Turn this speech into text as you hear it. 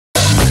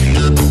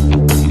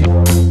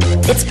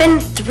It's been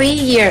 3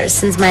 years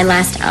since my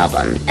last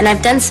album, and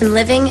I've done some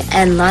living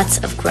and lots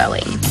of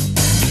growing.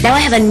 Now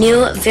I have a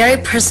new,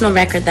 very personal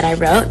record that I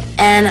wrote,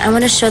 and I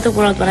want to show the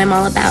world what I'm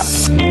all about.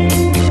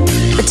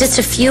 But just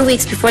a few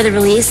weeks before the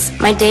release,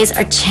 my days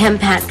are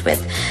jam-packed with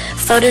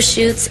photo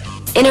shoots,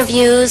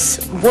 interviews,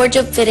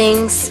 wardrobe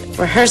fittings,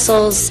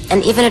 rehearsals,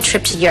 and even a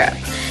trip to Europe,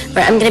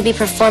 where I'm going to be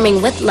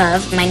performing with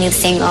Love, my new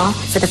single,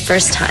 for the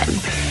first time.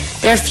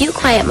 There are a few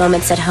quiet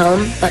moments at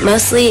home, but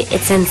mostly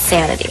it's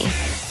insanity.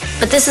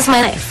 But this is my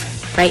life,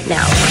 right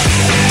now.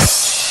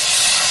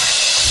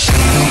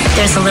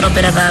 There's a little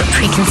bit of a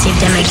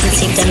preconceived image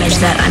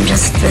that I'm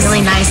just this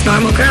really nice,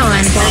 normal girl,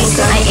 and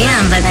I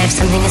am, but I have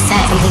something to say.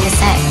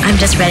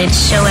 I'm just ready to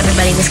show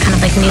everybody this kind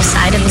of like new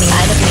side of me.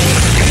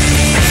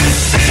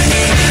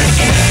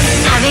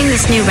 Having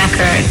this new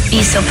record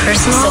be so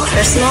personal,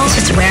 it's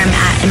just where I'm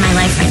at in my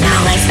life right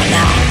now.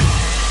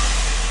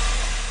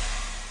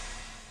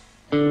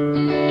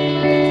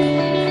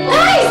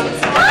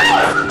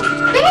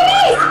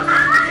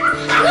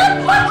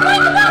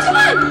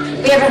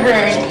 We ever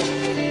heard?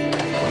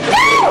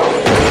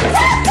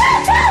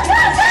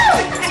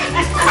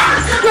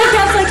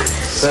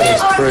 That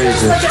is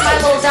crazy. Look at my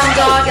little dumb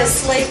dog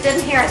asleep.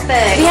 Didn't hear a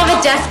thing. We have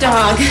a deaf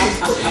dog.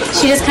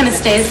 She just kind of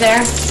stays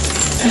there.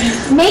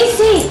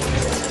 Macy,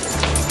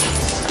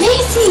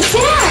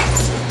 sit down.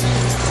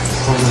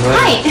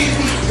 Hi.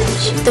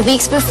 The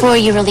weeks before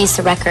you release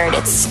a record,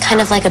 it's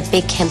kind of like a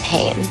big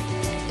campaign.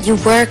 You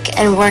work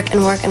and work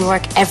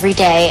every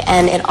day,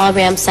 and it all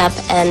ramps up,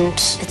 and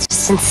it's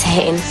just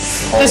insane.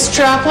 The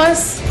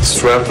strapless?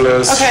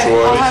 Strapless. Okay,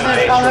 short.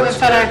 I'll have it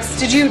FedEx.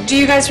 Do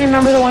you guys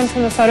remember the one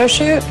from the photo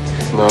shoot?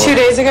 No. 2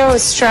 days ago, it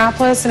was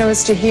strapless, and it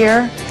was to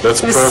here.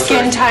 That's it was perfect.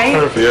 skin tight.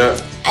 Perfect,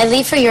 yeah. I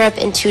leave for Europe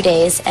in 2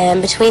 days, and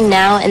between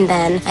now and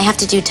then, I have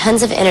to do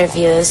tons of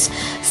interviews,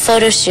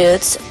 photo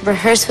shoots,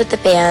 rehearse with the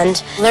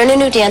band, learn a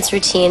new dance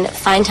routine,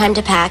 find time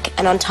to pack,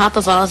 and on top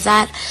of all of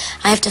that,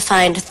 I have to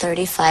find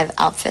 35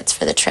 outfits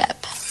for the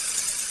trip.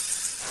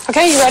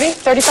 Okay, you ready?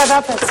 35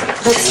 outfits.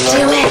 Let's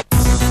do it.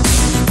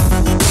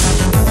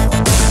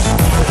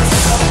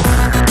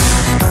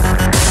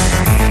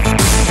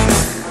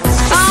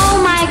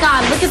 Oh my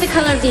God, look at the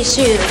color of these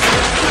shoes.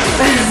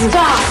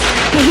 Stop.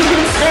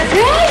 They're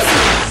great.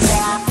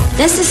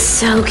 This is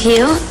so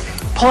cute.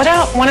 Pull it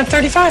out. One of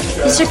 35.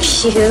 These are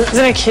cute.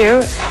 Isn't it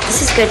cute?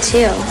 This is good too.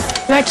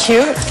 Isn't that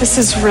cute? This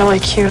is really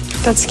cute.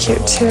 That's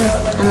cute too.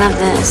 I love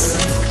this.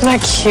 Isn't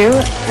that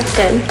cute? That's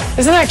good.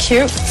 Isn't that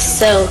cute?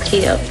 So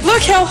cute.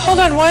 Look, Hill, hold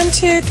on. 1,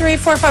 2, 3,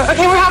 4, 5.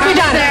 Okay, we're halfway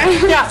done.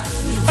 Yeah.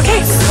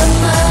 Okay.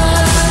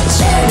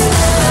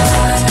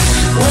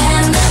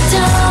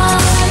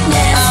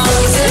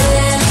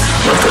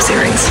 Love those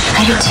earrings.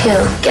 I do too.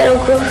 Ghetto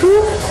girl.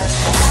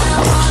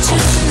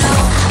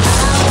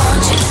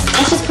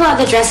 Let's just pull out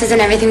the dresses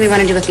and everything we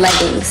want to do with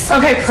leggings.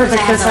 Okay,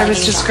 perfect, because I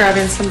was just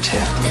grabbing some too.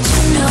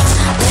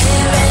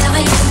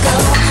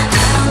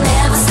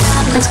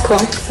 That's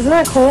cool. Isn't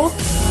that cool?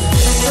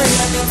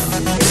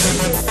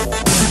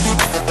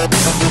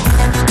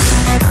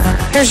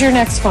 Here's your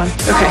next one.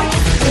 Okay.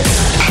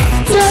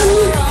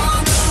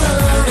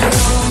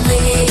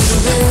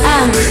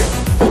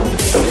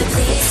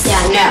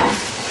 Yeah, no.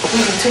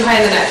 Too high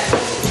in the neck.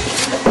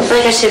 I feel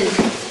like I should,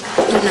 I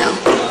don't know,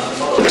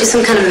 do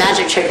some kind of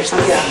magic trick or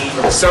something.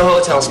 Soho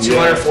Hotel's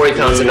 240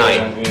 pounds a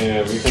night.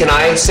 Can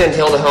I send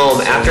Hilda home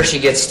after she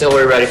gets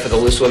Stillway ready for the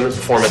Loose Women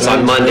performance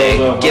on Monday?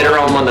 Get her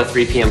home on the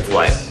 3 p.m.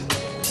 flight.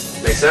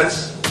 Make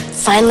sense?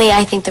 Finally,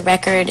 I think the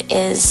record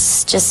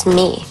is just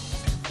me.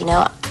 You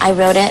know, I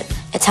wrote it,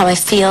 it's how I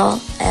feel,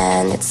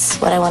 and it's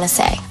what I want to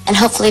say. And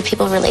hopefully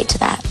people relate to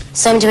that.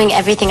 So I'm doing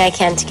everything I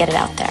can to get it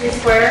out there.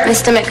 My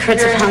stomach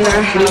hurts of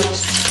hunger.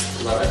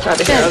 Try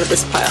to get out of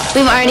this pile.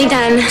 We've already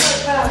done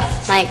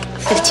like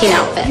 15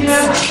 outfits.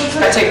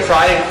 I take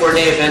pride in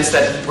coordinating events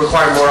that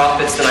require more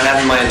outfits than I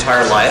have in my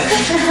entire life.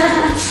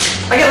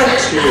 I got like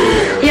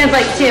 2. You have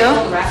like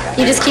 2?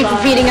 You just keep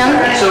repeating them?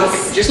 So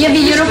just You have a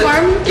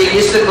uniform? Get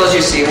used to the clothes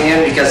you see me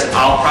in because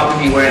I'll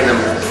probably be wearing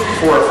them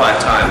 4 or 5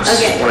 times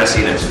when I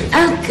see you next week.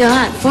 Oh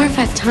God, 4 or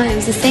 5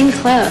 times, the same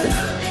clothes.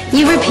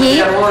 You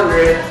repeat? I'm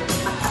wondering.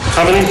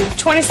 How many?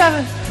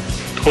 27.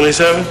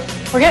 27?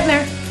 We're getting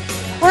there.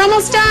 We're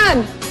almost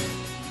done.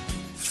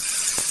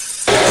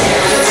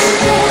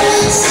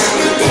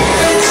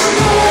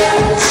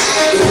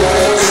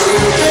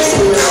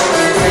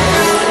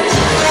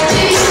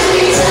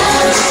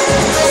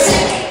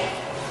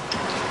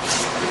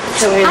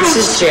 Hilary, this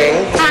is Jay.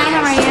 Hi,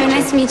 how are you?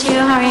 Nice to meet you.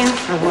 How are you?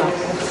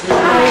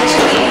 Hi,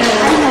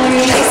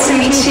 Hilary. nice to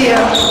meet you.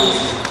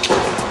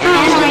 Hi,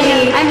 how are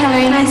you? I'm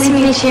Hilary. Nice to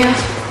meet you.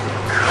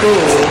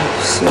 Cool.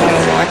 So you want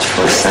to watch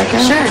for a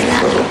second? Sure,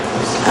 yeah.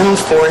 I don't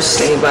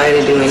force anybody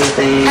to do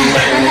anything.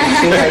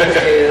 See how you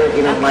feel. If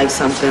you don't like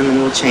something,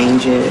 then we'll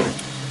change it.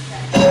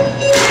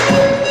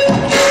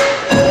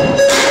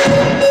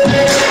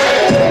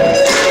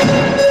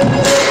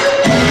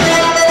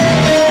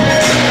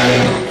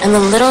 I'm a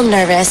little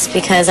nervous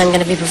because I'm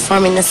going to be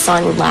performing this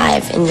song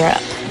live in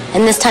Europe.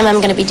 And this time I'm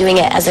going to be doing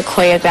it as a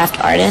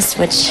choreographed artist,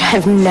 which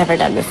I've never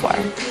done before.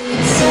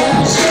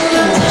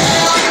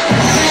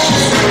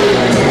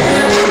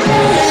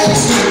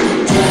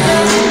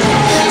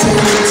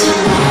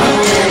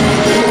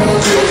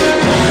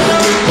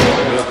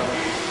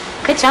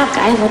 Good job,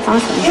 guys. That's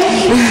awesome.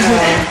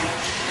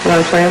 You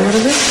want to play a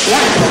little bit?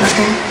 Yeah.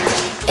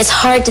 Okay. It's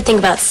hard to think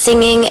about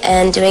singing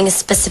and doing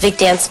specific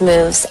dance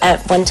moves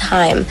at one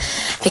time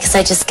because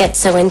I just get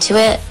so into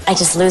it, I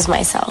just lose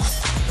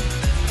myself.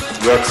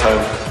 Your time.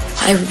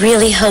 I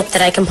really hope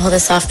that I can pull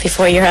this off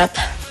before you're up,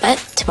 but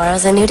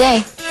tomorrow's a new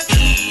day.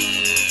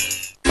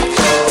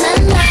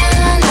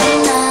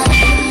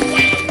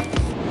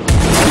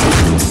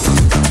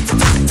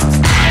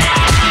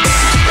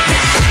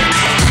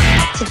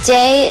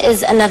 Today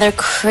is another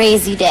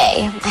crazy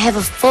day. I have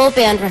a full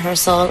band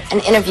rehearsal, an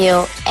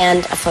interview,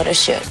 and a photo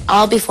shoot,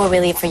 all before we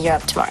leave for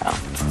Europe tomorrow.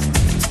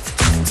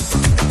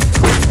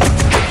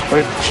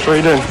 Wait,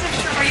 straight in.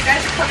 Are you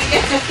guys coming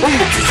in?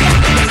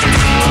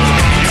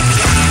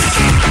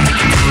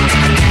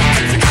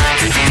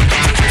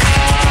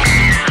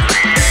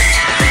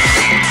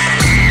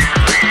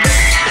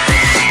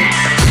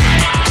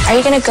 Are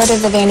you going to go to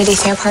the Vanity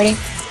Fair party?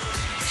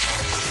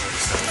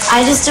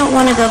 I just don't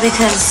want to go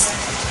because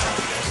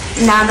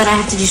now that I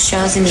have to do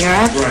shows in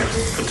Europe,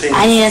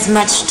 I need as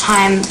much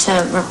time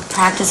to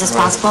practice as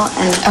possible,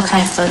 and with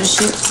my photo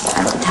shoots,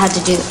 I've had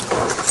to do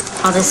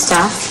all this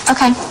stuff.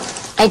 Okay.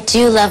 I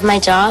do love my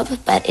job,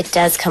 but it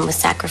does come with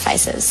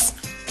sacrifices.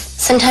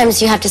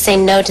 Sometimes you have to say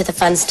no to the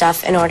fun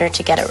stuff in order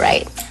to get it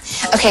right.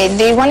 Okay,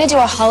 they want to do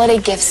a holiday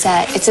gift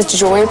set. It's a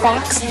jewelry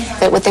box,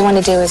 but what they want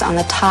to do is on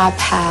the top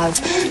have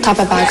top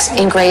of box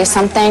engrave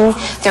something.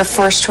 Their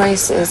first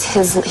choice is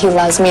He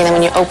Loves Me, and then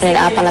when you open it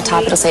up on the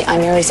top, it'll say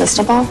I'm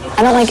Irresistible.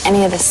 I don't like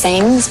any of the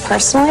sayings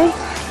personally.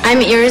 I'm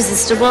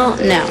irresistible?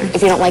 No.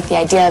 If you don't like the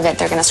idea of it,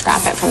 they're going to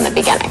scrap it from the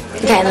beginning.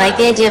 Okay, I like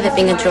the idea of it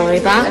being a jewelry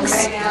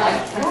box.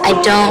 I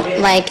don't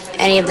like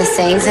any of the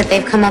sayings that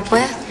they've come up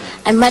with.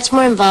 I'm much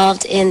more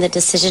involved in the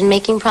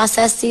decision-making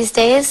process these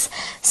days,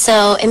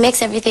 so it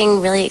makes everything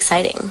really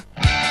exciting.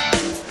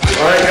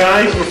 All right,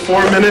 guys, we're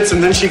 4 minutes,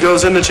 and then she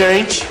goes in to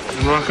change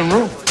and rock and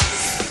roll.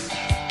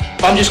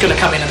 I'm just going to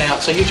come in and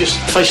out, so you just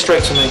face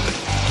straight to me.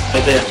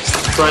 Right there.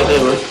 Right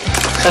there, Ruth.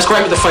 That's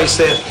great with the face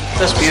there.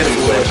 That's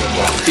beautiful there.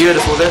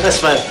 Beautiful there. That's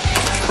fair.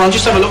 Ron,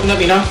 just have a look and let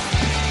me know.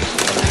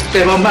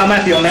 Yeah, I'm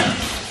happy on that.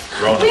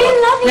 We love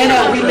you.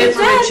 No, we live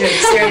for Richard,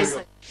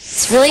 seriously.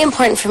 It's really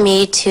important for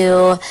me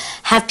to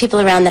have people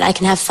around that I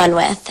can have fun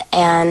with,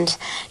 and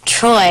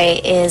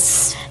Troy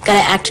is going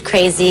to act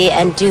crazy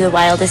and do the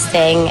wildest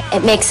thing.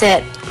 It makes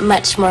it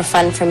much more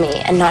fun for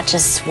me and not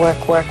just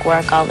work, work,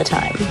 work all the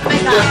time.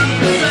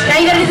 Now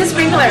you gotta do the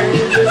sprinkler.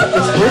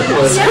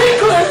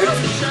 Sprinkler.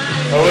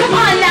 Come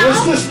on now.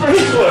 What's the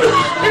sprinkler?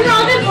 Remember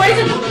all the boys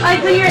like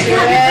when you're at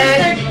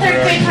the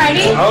third grade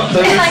party? I'm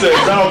 36.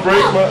 I'll break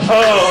my...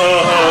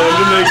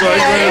 It makes like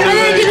And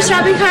then do the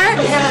shopping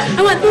cart. I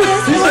want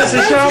this. This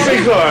is a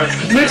shopping cart.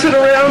 Mix it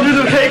around,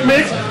 do the cake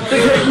mix. The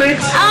cake mix.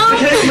 The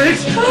cake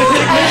mix. The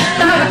cake mix.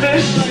 Put the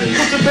fish.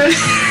 Put the fish.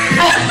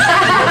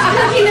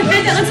 Cooking the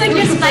fish. It looks like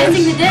you're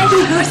slicing the dish.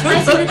 You're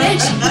slicing the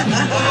dish.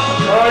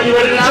 All right, you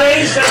ready to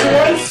change,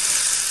 everyone?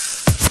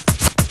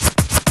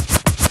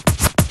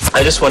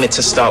 I just wanted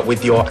to start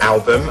with your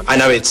album. I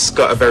know it's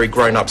got a very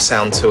grown-up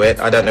sound to it.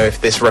 I don't know if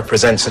this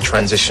represents a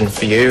transition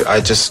for you. I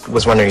just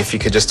was wondering if you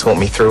could just talk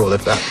me through all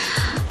of that.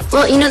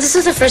 Well, you know, this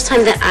was the first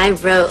time that I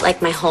wrote,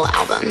 like, my whole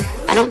album.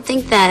 I don't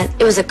think that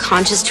it was a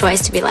conscious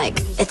choice to be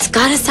like, it's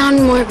gotta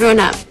sound more grown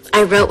up.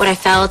 I wrote what I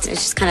felt.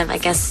 It's just kind of, I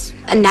guess,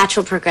 a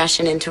natural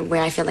progression into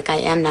where I feel like I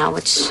am now,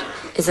 which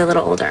is a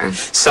little older.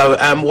 So,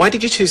 why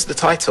did you choose the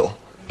title?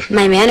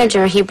 My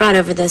manager, he brought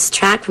over this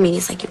track for me.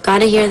 He's like, you've got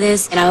to hear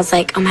this. And I was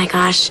like, oh my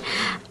gosh,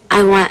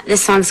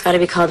 this song's got to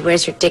be called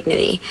Where's Your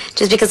Dignity?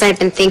 Just because I've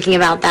been thinking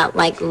about that,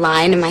 like,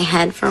 line in my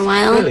head for a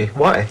while. Really?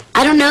 Why?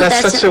 I don't know.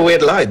 That's such a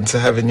weird line to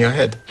have in your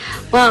head.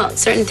 Well,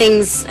 certain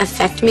things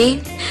affect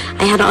me.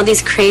 I had all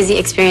these crazy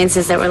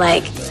experiences that were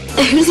like,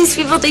 who do these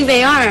people think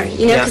they are?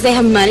 You know, because they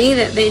have money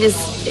that they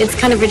just, it's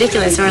kind of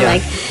ridiculous. Or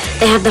like,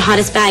 they have the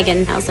hottest bag,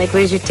 and I was like,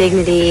 where's your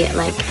dignity?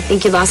 Like, I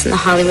think you lost in the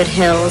Hollywood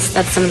Hills.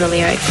 That's some of the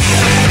lyrics.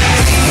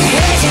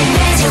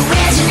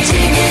 Where's your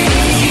dignity?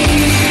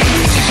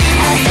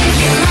 I think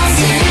you lost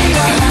it in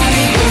the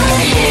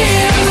Hollywood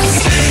Hills.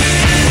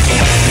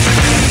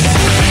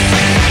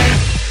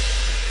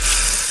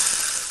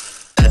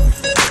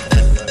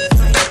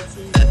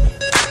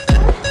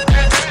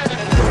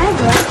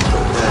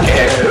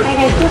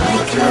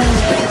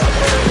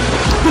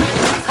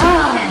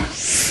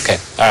 Okay,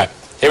 all right,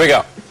 here we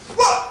go.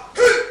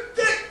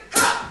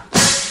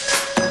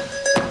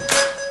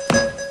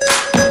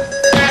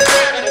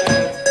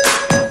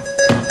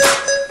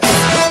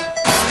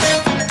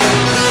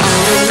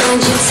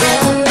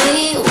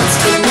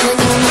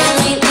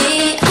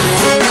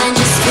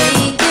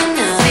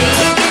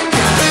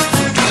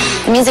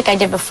 The music I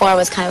did before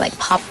was kind of like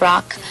pop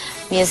rock,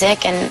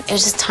 music, and it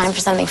was just time for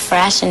something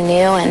fresh and new,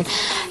 and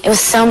it was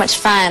so much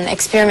fun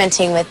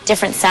experimenting with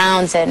different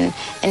sounds and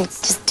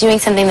just doing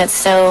something that's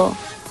so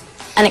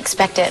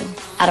unexpected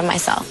out of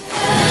myself.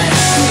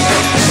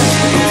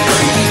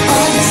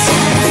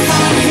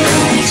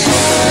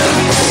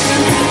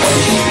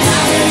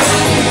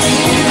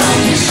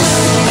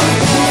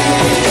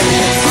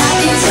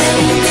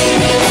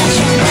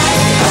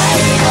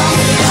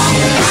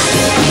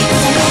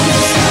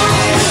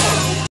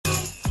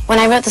 When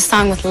I wrote the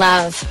song with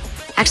Love,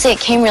 actually it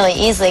came really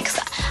easily because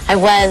I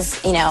was,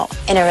 you know,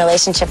 in a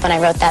relationship when I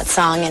wrote that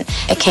song, and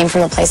it came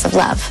from a place of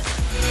love.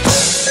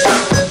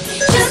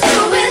 Just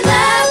do it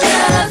love,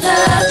 love,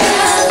 love,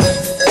 love.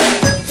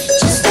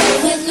 Just do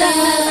it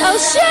love. Oh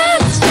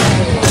shit!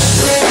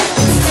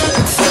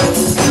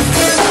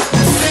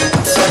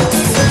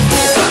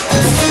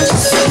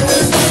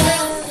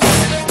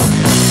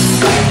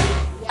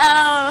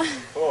 Oh.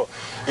 Oh,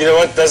 you know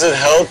what? Does it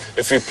help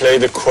if we play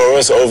the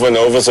chorus over and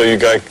over so you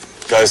guys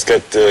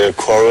get the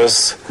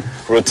chorus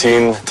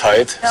routine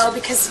tight? No,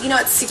 because, you know,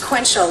 it's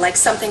sequential, like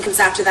something comes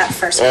after that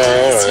first Oh, verse,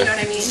 all right. you know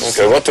what I mean?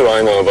 Okay, what do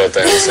I know about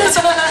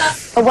dancing?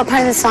 But what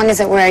part of the song is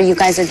it where you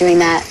guys are doing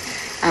that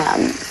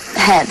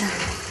head?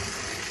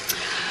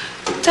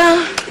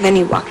 Then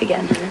you walk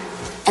again.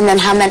 And then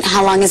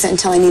how long is it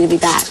until I need to be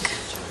back?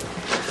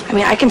 I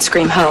mean, I can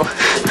scream ho.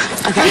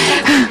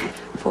 Okay.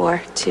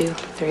 4, 2,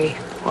 3,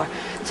 4.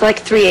 So like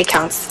 3 8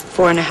 counts,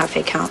 4 and a half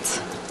 8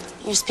 counts.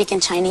 You're speaking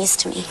Chinese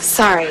to me.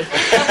 Sorry.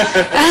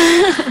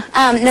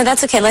 No,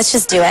 that's okay. Let's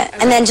just do it.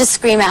 And then just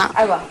scream out.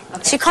 I will.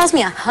 Okay. She calls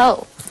me a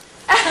hoe.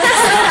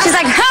 She's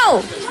like,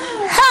 ho!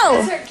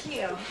 Ho!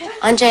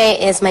 Andre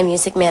is my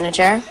music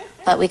manager,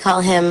 but we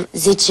call him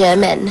the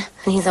German.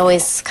 And he's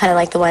always kind of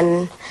like the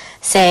one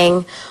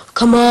saying,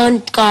 come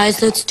on,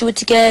 guys, let's do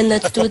it again,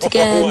 let's do it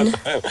again.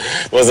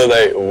 Was it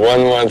like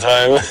one more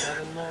time?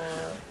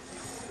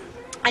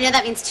 I know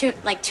that means 2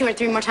 or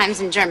 3 more times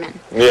in German.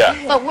 Yeah.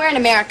 But we're in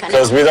America now.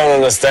 Because we don't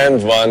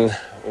understand one.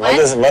 What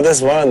is one? One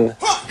is one. Don't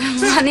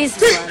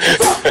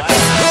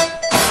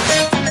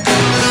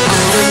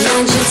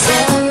mind you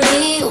tell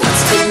me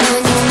what's been on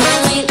your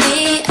mind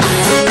lately. I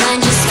don't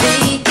mind you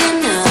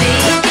speaking up.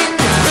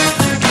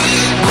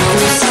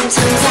 Only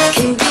sometimes I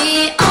can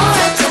be all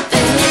wrapped up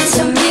and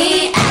into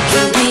me. I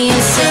can be in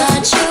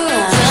such a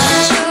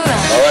rush.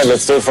 All right,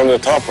 let's do it from the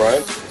top,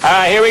 right? All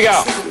right, here we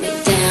go. Slow me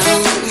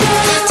down.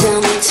 Tell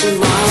me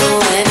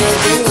tomorrow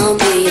everything will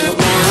be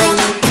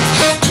around.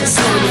 Just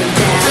slow me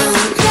down.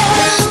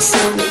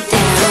 Slow me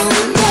down.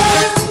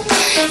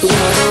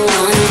 You're the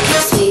one who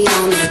keeps me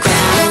on the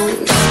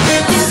ground.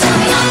 You tell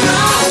me I'm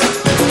wrong,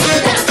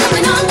 that I'm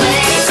coming on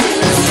way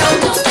too strong.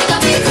 Don't think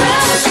I'll be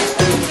crushed.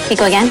 Can you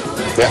go again?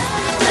 Yeah.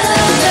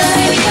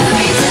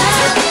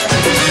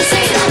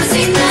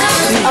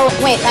 Oh,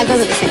 wait, that goes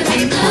at the same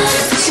time.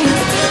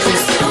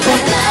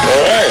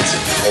 All right,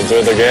 I'll do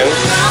it again.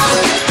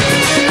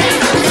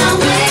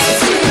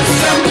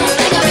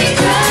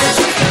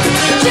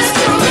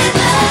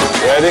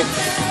 Ready?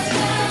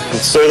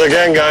 Let's do it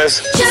again,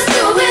 guys. Just do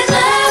it,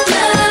 love,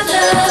 love,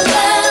 love,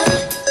 love.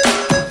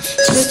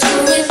 Just do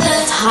it,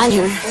 love. It's hot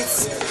here.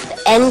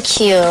 The end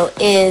cue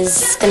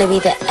is going to be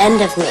the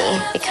end of me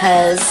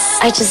because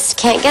I just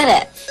can't get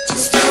it.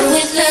 Just do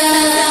it,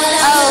 love.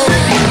 Oh.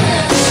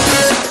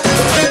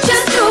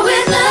 Just do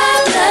it,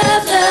 love,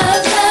 love,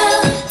 love,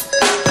 love.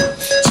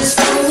 Just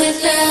do it,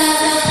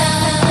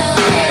 love.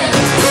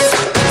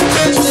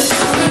 Just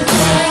do it,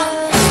 love.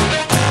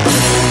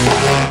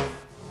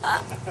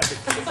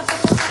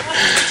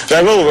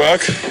 That will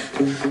work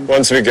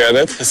once we get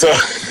it. So.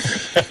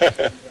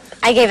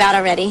 I gave out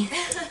already.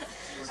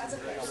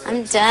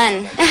 I'm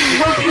done.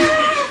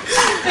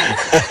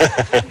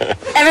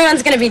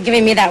 Everyone's going to be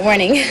giving me that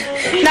warning.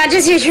 Not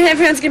just you,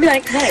 everyone's going to be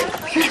like, hey,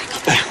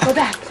 go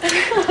back.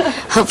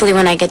 Hopefully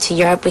when I get to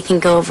Europe, we can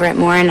go over it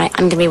more, and I'm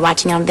going to be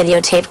watching on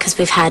videotape because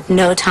we've had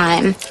no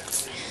time.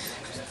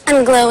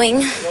 I'm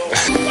glowing.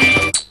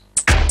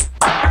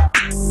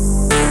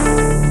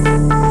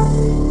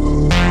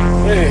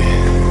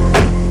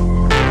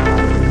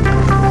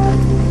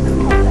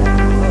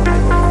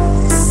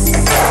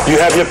 You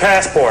have your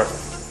passport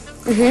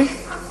Mm-hmm.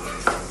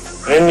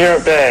 in your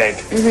bag,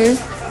 Mm-hmm.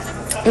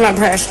 In my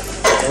purse.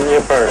 in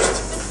your purse.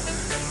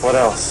 What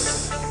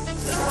else?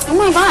 Oh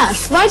my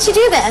gosh, why'd you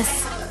do this?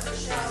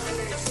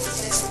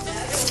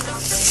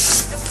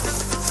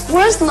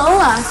 Where's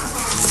Lola?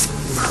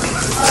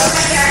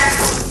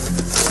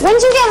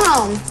 When'd you get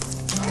home?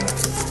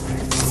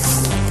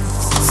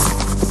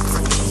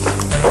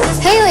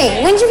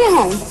 Haley, when'd you get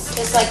home?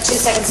 Just like 2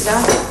 seconds ago.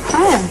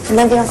 Hi,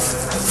 Olivia.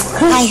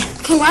 Hi.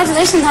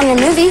 Congratulations on your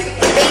movie.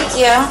 Thank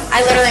you.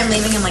 I literally am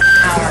leaving in like an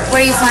hour.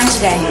 Where are you flying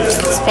today?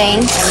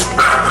 Spain.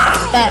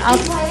 But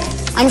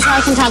I'm sure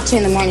I can talk to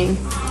you in the morning.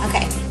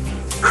 Okay.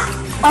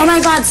 Oh my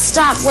God,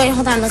 stop. Wait,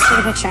 hold on. Let's take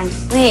a picture.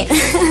 Wait,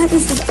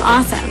 this is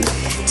awesome.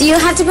 Do you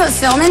have to put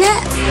film in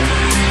it?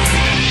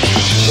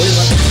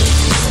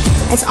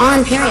 It's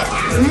on, period,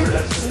 isn't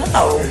it?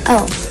 No.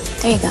 Oh,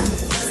 there you go.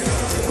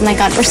 Oh my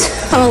God, we're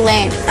so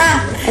late.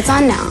 It's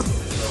on now.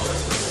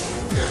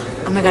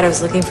 Oh my God, I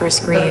was looking for a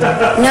screen.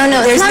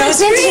 No, There's it's not no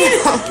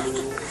intentional.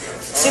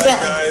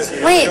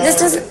 Wait, this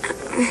doesn't...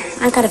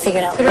 I've got to figure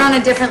it out. Put it on a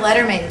different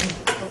letter, maybe.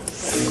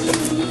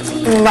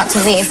 I'm about to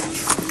leave.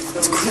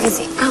 It's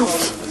crazy.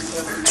 Ouch.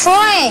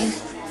 Troy!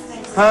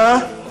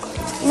 Huh?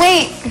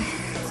 Wait.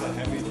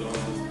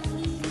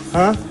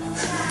 Huh?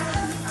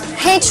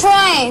 Hey,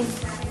 Troy.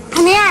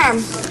 Come here.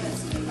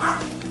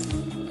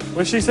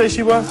 What'd she say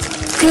she was?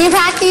 Can you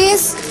pack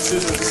these?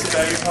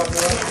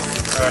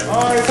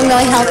 Some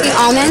really healthy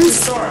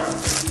almonds,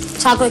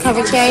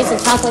 chocolate-covered cherries, and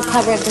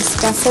chocolate-covered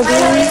espresso beans. I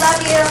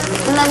love you.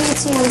 I love you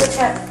too. Good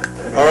trip.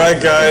 All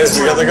right, guys,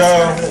 we gotta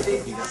go.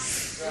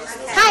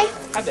 Hi.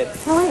 I did.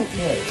 How are you?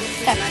 Good.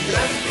 I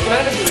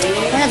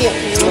love you.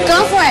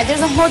 Go for it.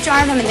 There's a whole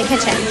jar of them in the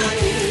kitchen.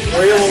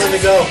 Where are you willing to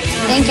go?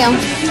 Thank you.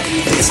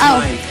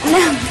 Oh,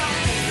 no.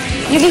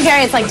 You can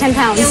carry it. It's like 10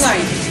 pounds.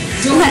 Hilary,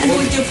 don't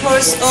put your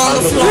purse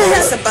on the floor.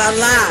 That's about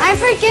life. I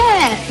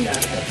forget.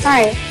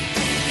 Sorry.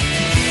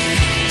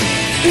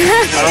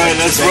 All right,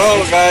 let's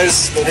roll,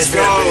 guys. Let's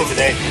go. I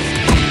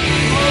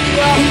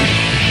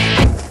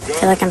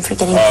feel like I'm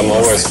forgetting I'm things.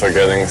 always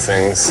forgetting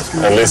things.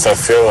 At least I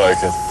feel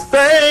like it.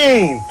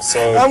 Spain!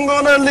 So I'm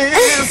gonna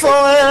live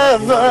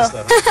forever.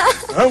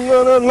 I'm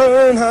gonna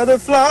learn how to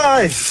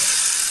fly.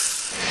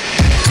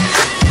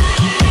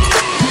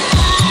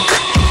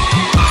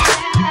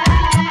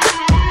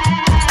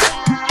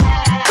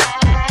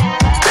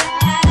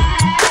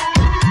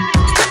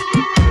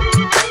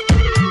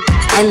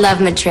 I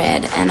love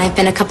Madrid, and I've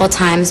been a couple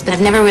times, but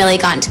I've never really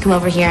gotten to come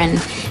over here and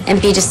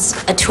be just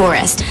a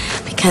tourist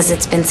because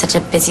it's been such a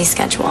busy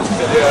schedule.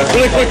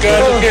 Really quick,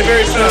 guys. Okay,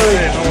 very soon.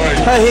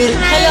 Hi, Heath.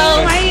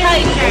 Hello. Hi. You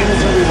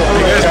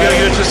guys gotta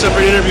get into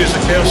separate interviews,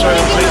 okay? I'm sorry,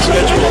 I'm late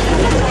schedule.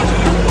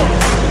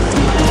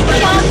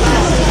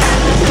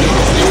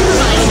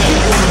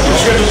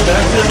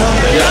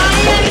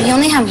 You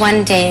only have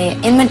one day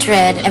in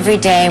Madrid. Every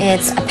day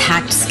it's a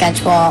packed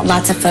schedule,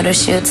 lots of photo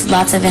shoots,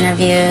 lots of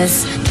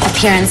interviews,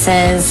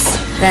 appearances,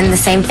 then the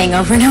same thing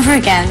over and over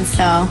again,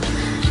 so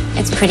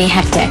it's pretty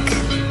hectic.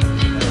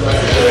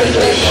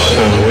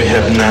 So we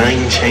have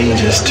 9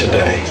 changes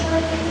today,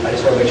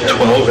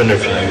 12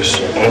 interviews,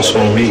 also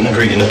a meet and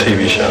greet in a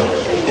TV show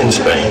in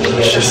Spain.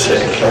 It's just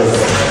sick.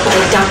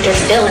 Like Dr.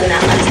 Phil in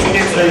that last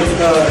interview.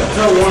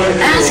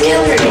 Ask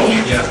Hilary.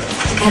 Yeah.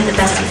 I had the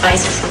best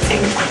advice or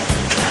something.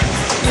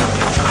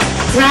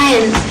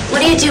 Ryan,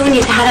 what do you do when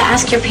you had to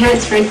ask your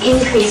parents for an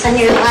increase on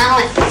your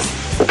allowance?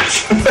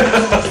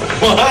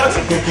 What?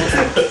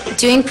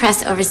 Doing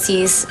press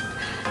overseas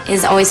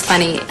is always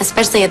funny,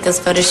 especially at those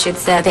photo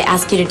shoots that they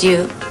ask you to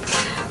do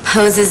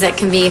poses that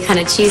can be kind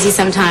of cheesy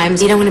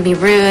sometimes. You don't want to be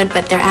rude,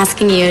 but they're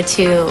asking you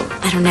to,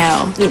 I don't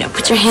know,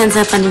 put your hands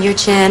up under your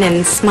chin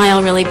and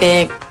smile really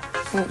big.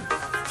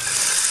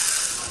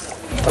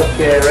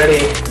 Okay,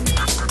 ready.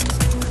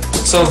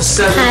 So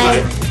 7.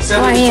 Hi.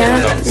 How are you?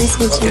 Nice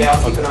to meet you. Okay,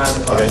 I'll keep an eye on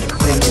the phone.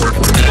 Thank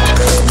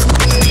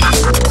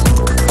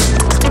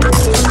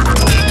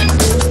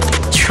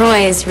you.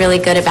 Troy is really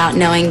good about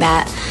knowing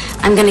that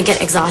I'm going to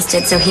get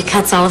exhausted, so he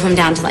cuts all of them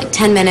down to like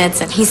 10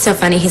 minutes, and he's so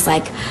funny. He's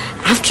like,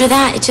 after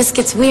that, it just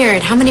gets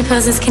weird. How many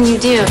poses can you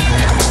do?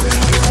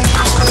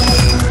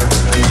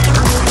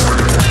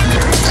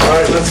 All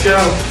right, let's go.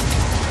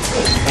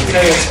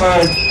 Okay, it's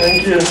fine.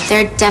 Thank you.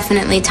 There are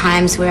definitely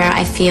times where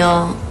I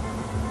feel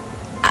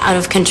out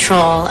of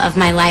control of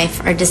my life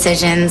or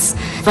decisions,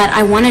 but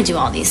I want to do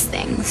all these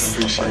things.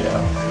 Appreciate it.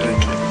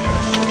 Thank you.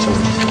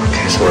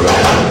 Okay, so we're about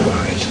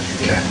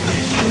okay.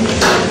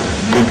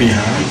 We'll be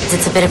behind.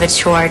 It's a bit of a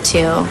chore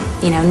to,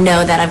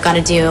 know that I've got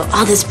to do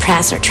all this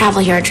press or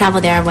travel here or travel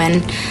there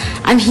when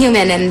I'm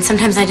human and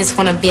sometimes I just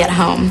want to be at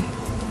home.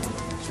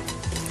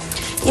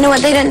 You know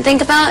what they didn't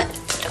think about,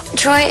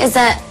 Troy, is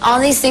that all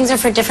these things are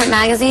for different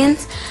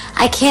magazines.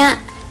 I can't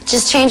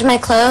just change my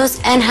clothes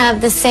and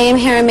have the same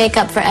hair and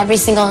makeup for every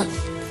single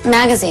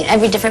magazine,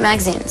 every different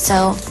magazine.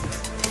 So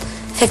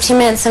 15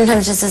 minutes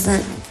sometimes just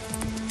isn't,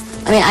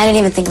 I didn't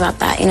even think about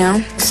that,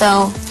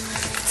 So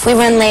if we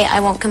run late, I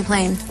won't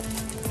complain.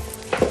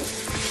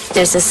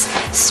 There's this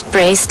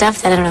spray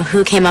stuff that I don't know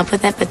who came up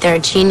with it, but they're a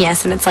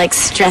genius, and it's like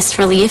stress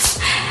relief.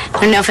 I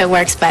don't know if it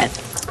works, but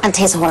it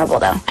tastes horrible,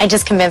 though. I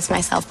just convinced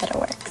myself that it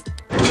works.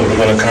 So we're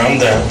gonna calm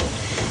down.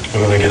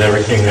 We're gonna get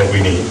everything that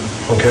we need,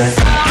 okay?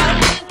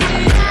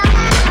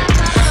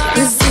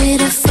 Is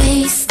it a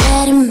face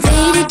that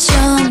invaded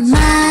your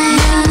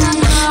mind?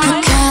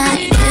 What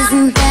kind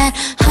isn't that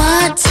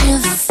hard to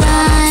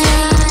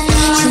find?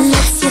 She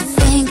lets you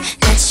think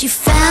that you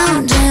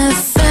found her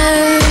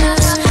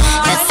first.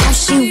 That's how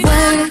she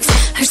works,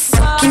 her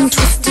sick and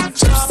twisted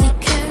gypsy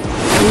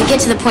curve. And you get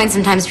to the point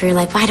sometimes where you're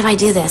like, why do I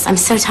do this? I'm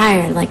so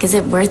tired. Like, is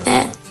it worth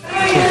it?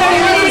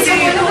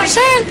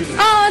 Sure.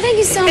 Oh, thank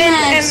you so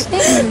much.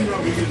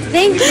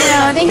 Thank you.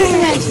 Thank you so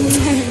much.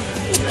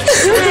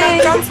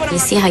 You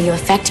see how you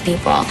affect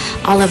people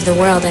all over the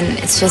world, and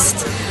it's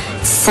just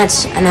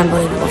such an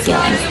unbelievable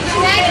feeling.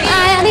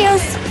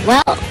 Adios.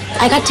 Well,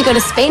 I got to go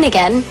to Spain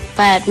again,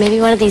 but maybe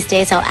one of these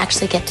days I'll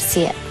actually get to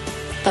see it.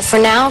 But for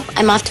now,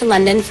 I'm off to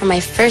London for my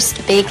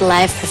first big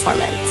live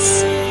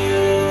performance.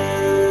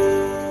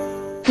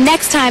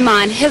 Next time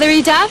on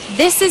Hilary Duff,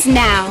 This Is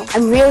Now.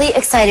 I'm really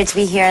excited to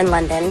be here in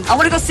London. I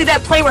want to go see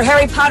that play where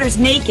Harry Potter's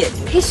naked.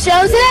 He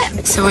shows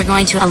it? So we're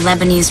going to a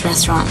Lebanese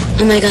restaurant.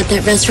 Oh my god,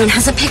 that restaurant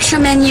has a picture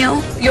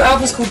menu. Your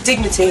album's called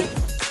Dignity.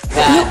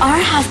 You are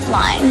half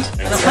blind.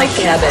 It's like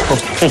cabbage.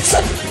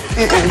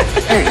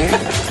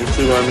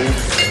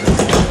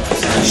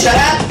 Shut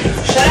up!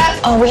 Shut up!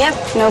 Oh, we have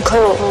no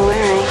clue what we're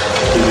wearing.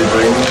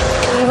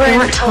 We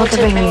weren't told to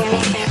bring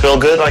anything. Feel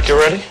good, like you're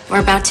ready? We're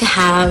about to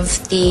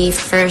have the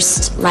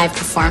first live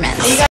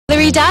performance.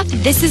 Hilary Duff,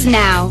 This Is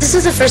Now. This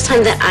was the first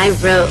time that I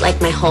wrote like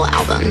my whole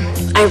album.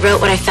 I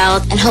wrote what I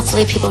felt, and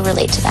hopefully people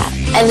relate to that.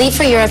 I leave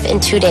for Europe in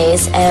 2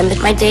 days, and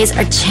my days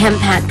are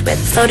jam-packed with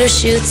photo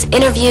shoots,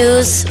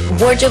 interviews,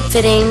 wardrobe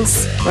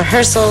fittings,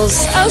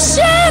 rehearsals. Oh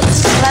shit!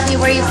 Love you.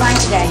 Where are you flying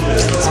today?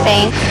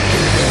 Spain.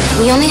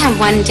 We only have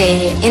 1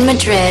 day in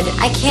Madrid.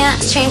 I can't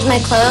change my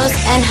clothes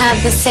and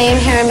have the same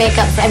hair and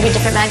makeup for every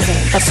different magazine.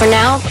 But for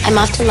now, I'm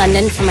off to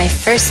London for my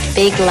first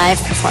big live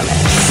performance.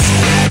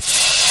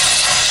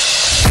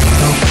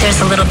 There's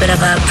a little bit of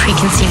a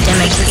preconceived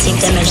image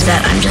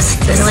that I'm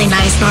just this really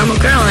nice, normal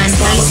girl, and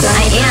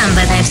I am,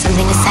 but I have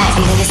something to say.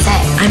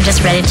 I'm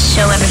just ready to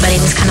show everybody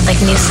this kind of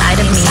like new side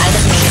of me.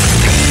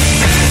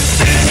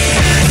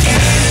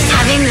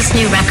 Having this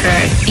new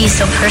record be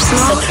so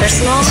personal,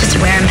 it's just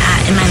where I'm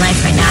at in my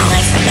life right now.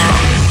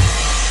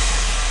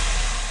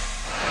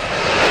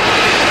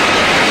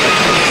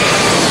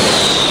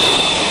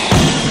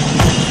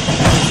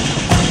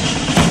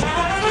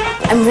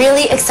 I'm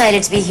really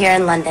excited to be here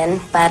in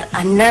London, but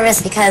I'm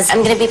nervous because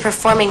I'm going to be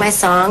performing my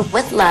song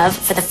With Love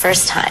for the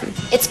first time.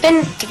 It's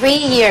been 3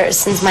 years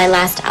since my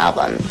last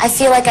album. I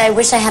feel like I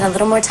wish I had a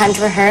little more time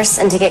to rehearse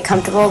and to get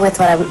comfortable with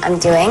what I'm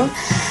doing.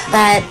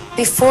 But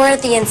before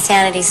the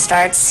insanity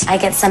starts, I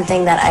get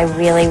something that I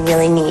really,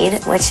 really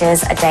need, which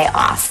is a day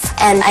off.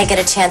 And I get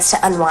a chance to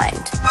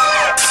unwind.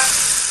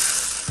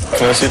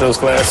 Can I see those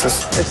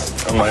glasses?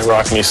 I might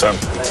rock me some.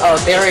 Oh,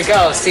 there we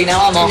go. See, now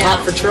I'm all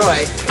hot for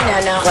Troy.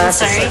 No,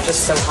 Glasses are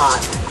just so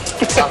hot.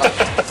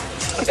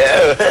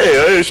 Yeah,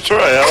 hey, it's Troy.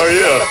 How are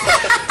you?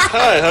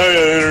 Hi, how are you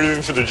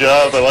interviewing for the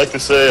job? I like to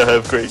say I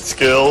have great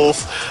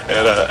skills,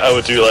 and I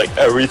would do like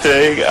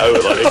everything. I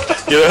would like,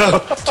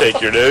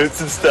 take your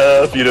notes and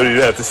stuff. You don't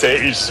even have to say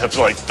it. You just have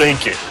to like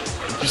think it.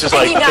 You just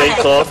like take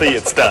coffee.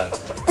 It's done.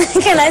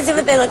 Can I see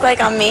what they look like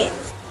on me?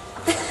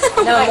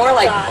 No, more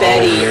like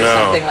Betty or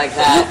something like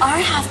that. You are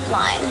half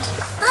blind.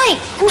 Hi,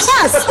 I'm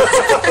Jess.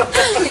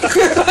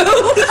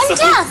 I'm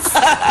Jess.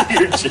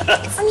 You're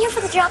Jess. I'm here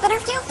for the job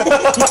interview.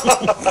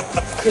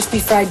 Crispy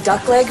fried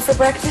duck leg for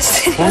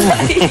breakfast.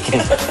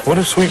 What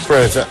are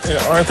sweetbreads?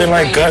 Aren't they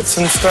like guts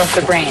and stuff?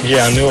 The brain.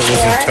 Yeah, I knew it was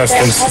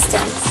intestines.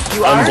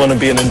 You are? I'm going to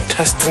be an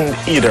intestine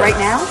eater. Right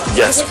now?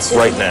 Yes,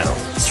 right now.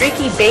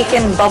 Streaky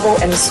bacon, bubble,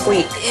 and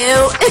sweet.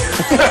 Ew.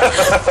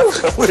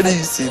 Where do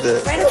you see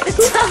that? Right at the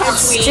top.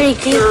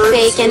 Streaky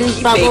bacon,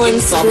 bubble,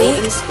 and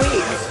sweet.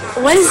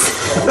 What is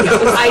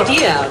the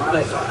idea?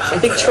 But I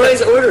think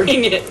Troy's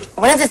ordering it.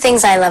 One of the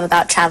things I love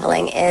about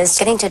traveling is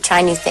getting to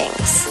try new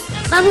things.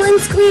 Bubble and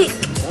squeak.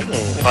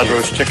 Hot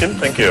roast chicken,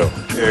 thank you.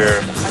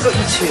 Here. How about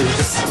you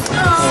choose?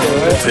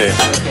 Let's see.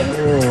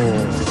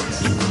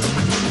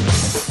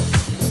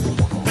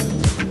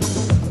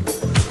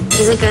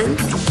 Is it good?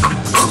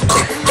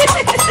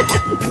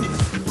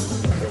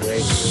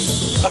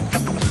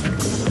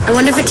 I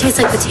wonder if it tastes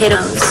like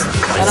potatoes.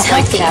 I don't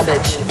like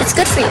cabbage. It's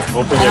good for you.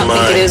 Open I your don't mind.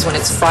 think it is when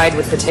it's fried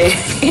with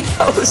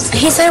potatoes.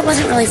 He said it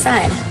wasn't really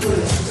fried.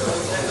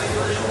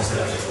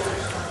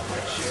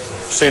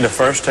 See, the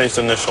first taste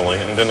initially,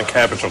 and then the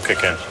cabbage will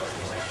kick in.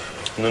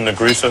 And then the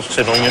grease will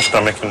sit on your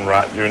stomach and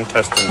rot your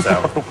intestines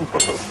out.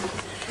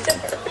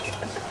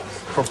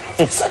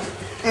 Is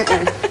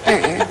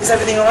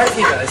everything all right for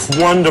you guys?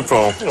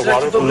 Wonderful.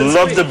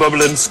 Love the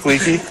bubble and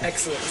squeaky.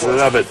 Excellent.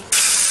 Love it.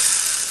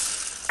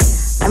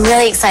 I'm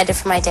really excited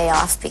for my day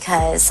off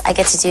because I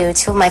get to do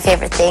 2 of my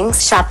favorite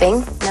things.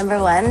 Shopping,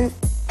 #1,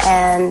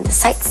 and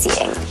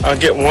sightseeing. I'll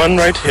get one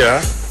right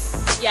here.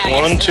 Yeah.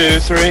 1, 2,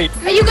 3.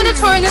 Are you gonna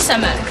tour in the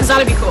summer? Because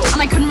that'd be cool.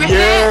 And I couldn't rip it,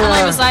 and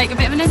I was like a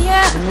bit of an idiot.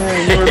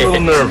 Yeah, you were a little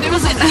nervous. It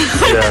wasn't.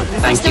 Yeah.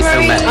 Thank you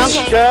so much.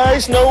 Okay.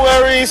 Guys, no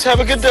worries. Have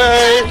a good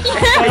day.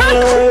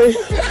 Bye.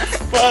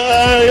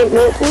 Bye.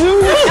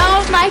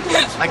 Oh,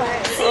 Michael.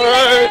 All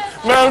right,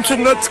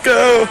 mountain, let's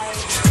go.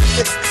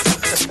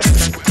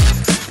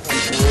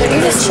 Can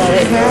you just shut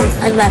it here?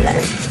 I love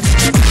it.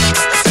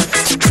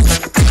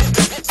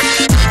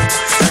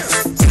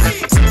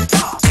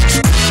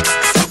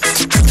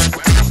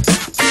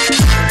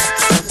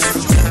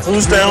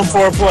 Who's down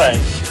for a play?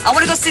 I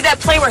want to go see that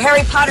play where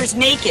Harry Potter's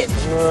naked.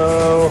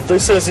 No, they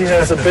says he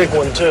has a big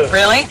one too.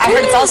 Really? I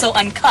heard it's also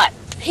uncut.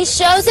 He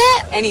shows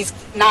it? And he's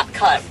not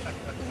cut.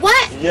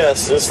 What?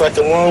 Yes, it's like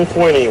a long,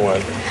 pointy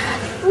one.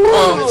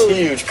 Oh, it's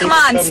huge. Come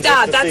People on, come stop.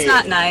 just to That's see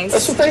not it. nice.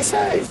 That's what they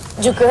say.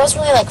 Do girls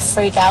really like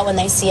freak out when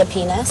they see a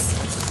penis?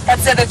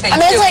 That's the other thing. I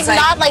mean, too. it's like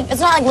not like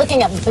it's not like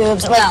looking at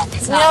boobs. Like, No,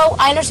 it's you not. know,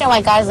 I understand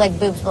why guys like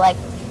boobs, but like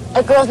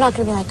a girl's not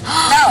gonna be like,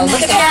 No,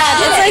 look at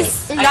that.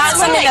 it's like not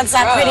something that's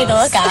that pretty to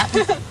look at.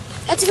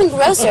 That's even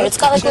grosser. It's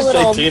got like a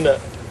little Tina.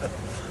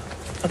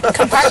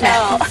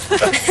 compartment.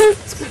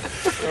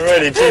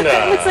 Alrighty,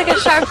 Tina. Looks like a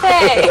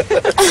Sharpay.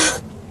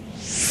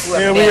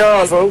 Here we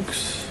are,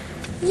 folks.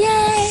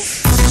 Yay!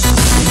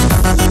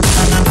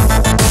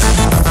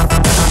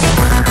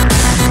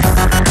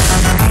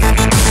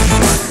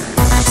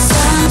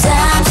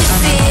 Sometimes you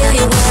feel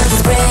your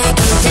world's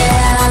breaking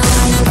down.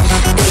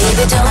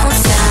 Baby, don't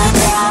stop.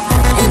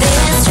 And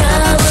there's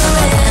trouble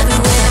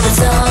everywhere,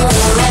 it's all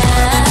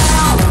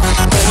around.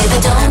 Baby,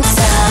 don't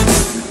stop.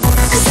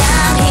 'Cause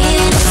I'm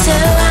here to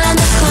turn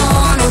the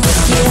corner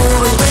with you.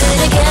 And we're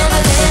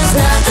together, there's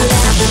nothing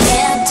left we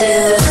can't do.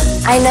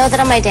 I know that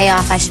on my day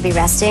off I should be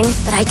resting,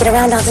 but I get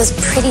around all those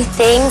pretty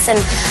things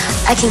and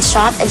I can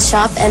shop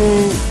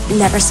and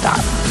never stop.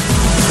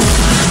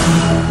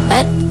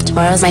 But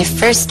tomorrow's my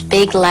first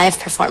big live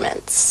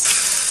performance.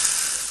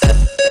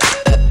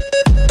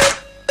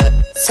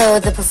 So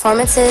the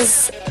performance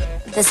is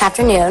this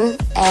afternoon,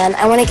 and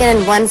I want to get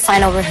in one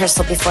final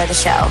rehearsal before the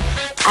show.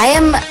 I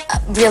am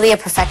really a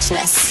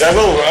perfectionist. That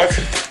will work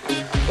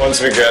once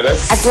we get it.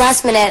 At the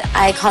last minute,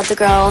 I called the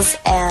girls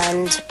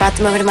and brought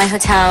them over to my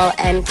hotel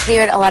and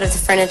cleared a lot of the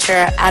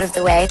furniture out of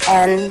the way,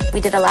 and we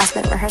did a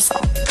last-minute rehearsal.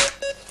 Do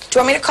you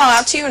want me to call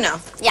out to you or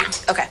no? Yeah.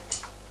 Okay.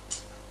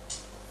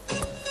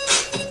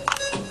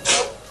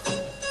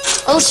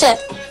 Oh, shit.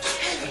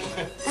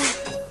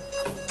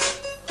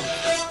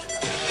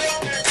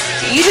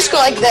 You just go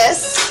like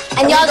this.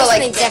 And y'all do go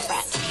something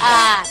different.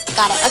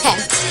 Got it. Okay.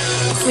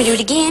 Can we do it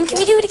again? Can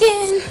we do it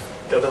again?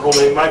 Got the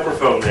homemade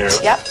microphone there.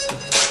 Yep.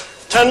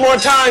 10 more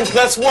times.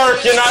 Let's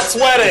work. You're not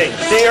sweating.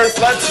 Dear,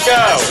 let's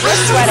go. We're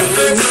sweating.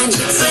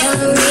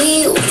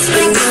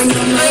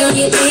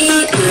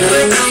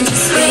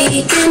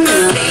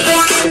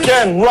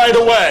 Again, right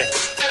away.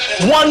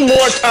 One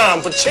more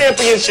time for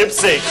championship's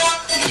sake.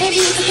 Baby,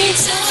 you can be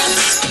sad.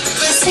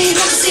 Say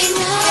no, say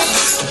no.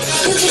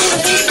 You can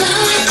never be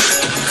gone.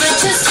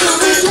 Just do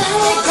it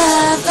like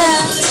that.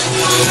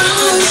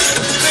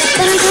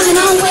 Then I'm coming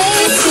on way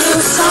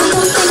too strong.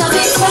 Don't think I'll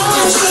be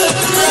crushed.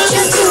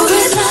 Just do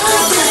it like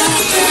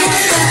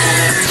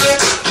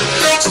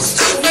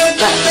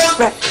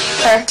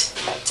that.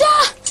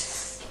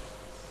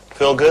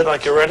 Feel good?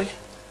 Like you're ready?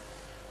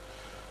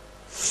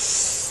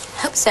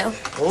 Hope so.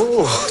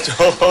 Ooh,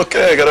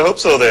 okay. I gotta hope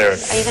so there.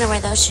 Are you gonna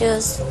wear those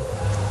shoes?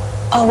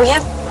 Oh, we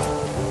have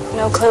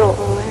no clue what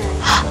we're wearing.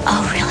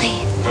 Oh, really?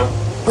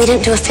 We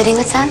didn't do a fitting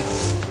with them?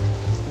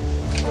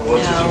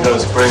 What did you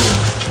guys bring?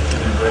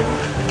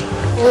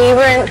 We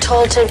weren't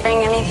told to bring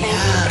anything.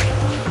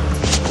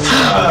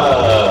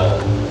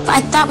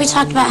 I thought we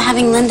talked about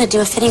having Linda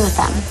do a fitting with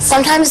them.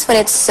 Sometimes when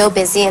it's so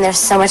busy and there's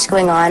so much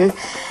going on,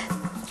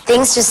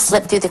 things just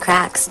slip through the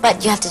cracks.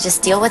 But you have to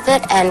just deal with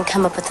it and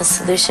come up with a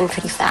solution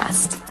pretty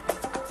fast.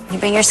 You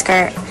bring your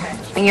skirt,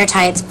 bring your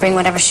tights, bring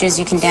whatever shoes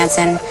you can dance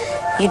in.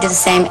 You do the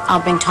same,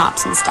 I'll bring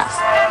tops and stuff.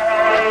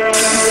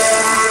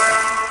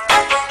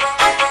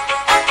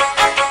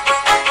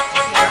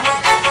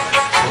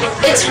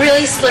 It's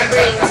really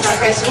slippery.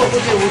 Okay, so what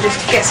we'll do, we'll just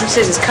get some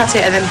scissors, cut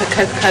it, and then put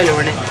Coca-Cola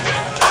on it.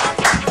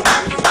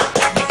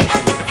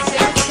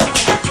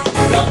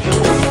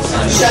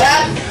 Shut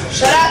up!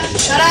 Shut up!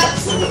 Shut up!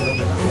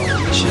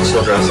 She's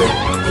still dressing.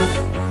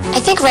 I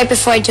think right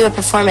before I do a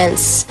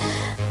performance,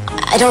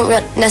 I don't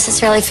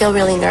necessarily feel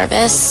really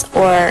nervous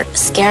or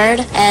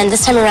scared. And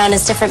this time around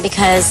is different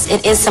because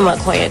it is somewhat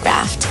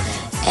choreographed.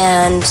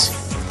 And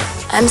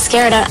I'm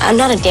scared. I'm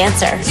not a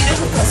dancer.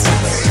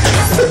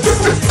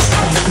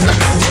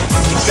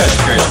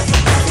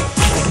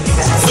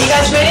 You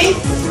guys ready?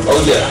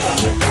 Oh, yeah.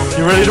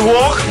 You ready to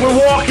walk? We're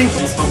walking.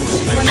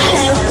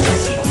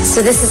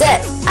 So this is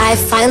it. I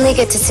finally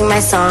get to sing my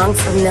song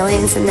for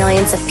millions and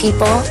millions of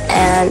people,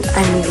 and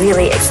I'm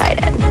really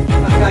excited.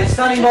 Okay,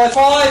 standing by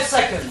 5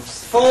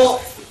 seconds. 4,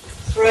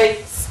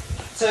 3,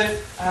 2,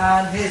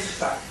 and here's the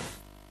track.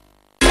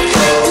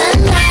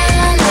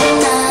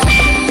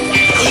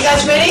 You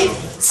guys ready?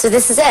 So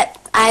this is it.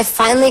 I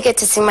finally get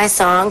to sing my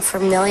song for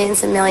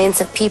millions and millions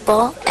of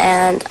people,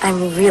 and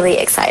I'm really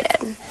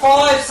excited.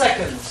 5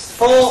 seconds.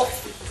 4,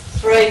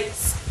 3,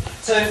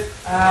 2,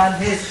 and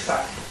here's the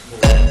track.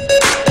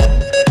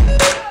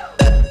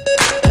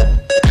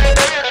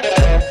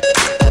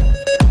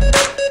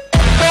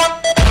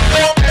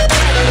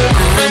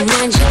 I don't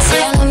mind you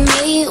telling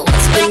me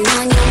what's been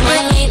on your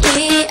mind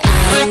lately. I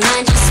don't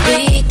mind you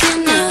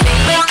speaking up.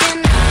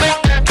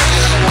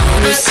 I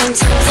know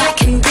sometimes I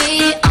can be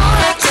all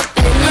wrapped up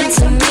and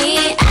into me.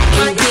 I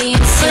can be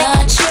in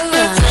such a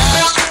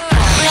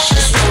rush.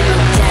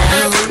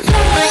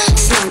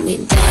 Slow me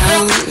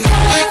down.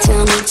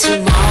 Tell me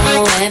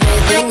tomorrow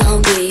everything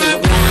will be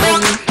alright.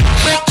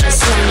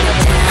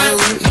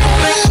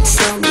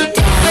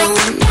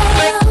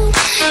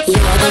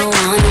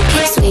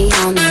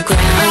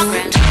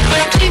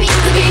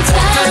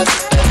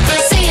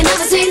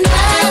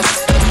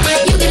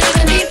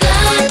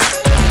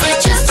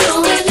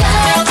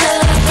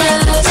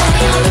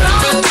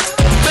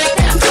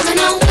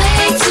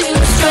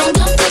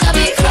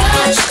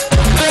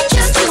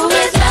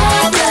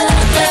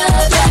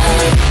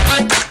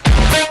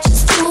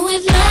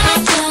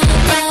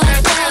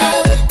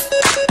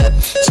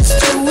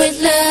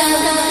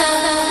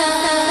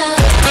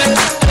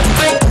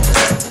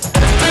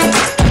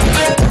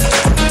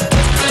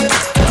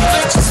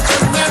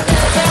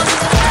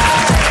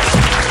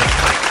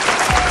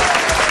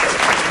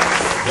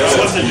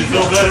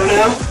 Feel better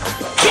now?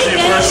 Good,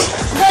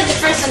 the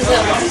first one's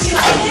over.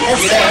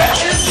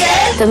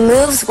 The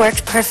moves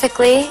worked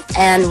perfectly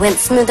and went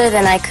smoother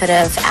than I could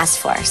have asked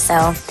for,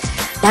 so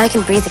now I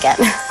can breathe again.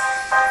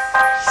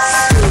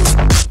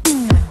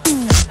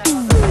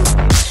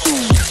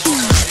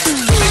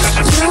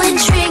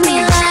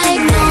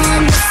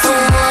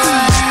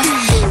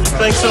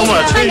 Thanks so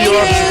much. Here you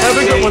are. Have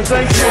a good one.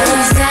 Thank you.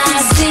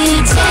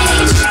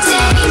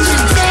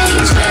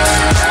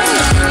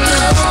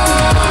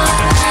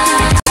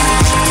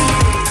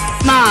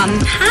 Mom.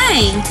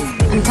 Hi.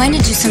 I'm going to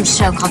do some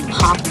show called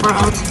Pop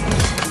World,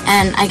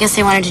 and I guess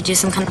they wanted to do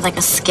some kind of like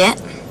a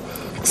skit.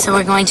 So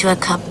we're going to a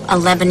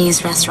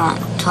Lebanese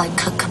restaurant to like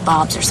cook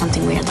kebabs or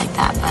something weird like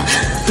that. But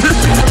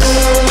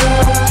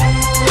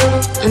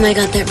oh my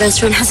God, that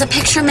restaurant has a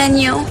picture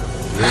menu.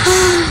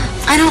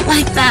 I don't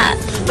like that.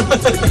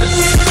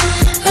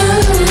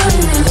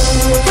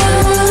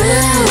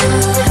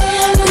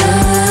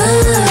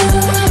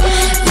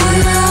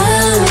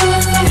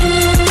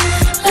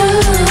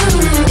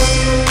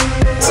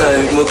 So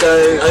we'll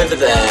go over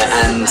there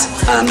and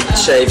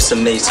shave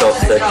some meat off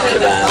the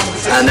kebab,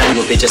 and then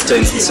we'll be just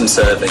doing some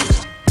serving.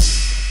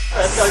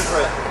 Let's go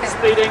for it.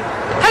 Speeding.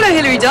 Hello,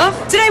 Hilary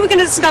Duff. Today we're going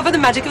to discover the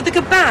magic of the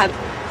kebab.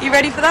 You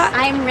ready for that?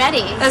 I'm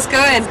ready. Let's go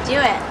in. Let's do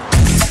it.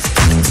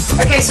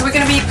 Okay, so we're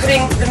going to be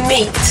putting the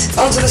meat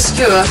onto the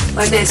skewer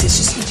like this. It's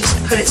just, you just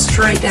put it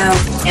straight down.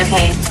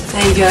 Okay.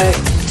 There you go.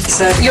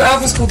 So your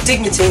album's called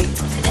Dignity.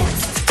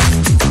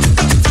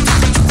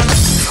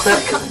 Now,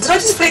 did I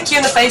just flick you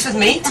in the face with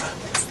meat?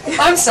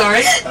 I'm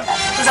sorry.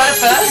 Was that a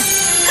first?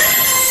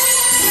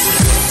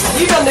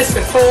 You've done this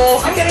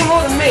before. I'm getting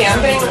more than me. I'm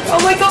getting, oh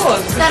my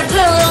God. Gotta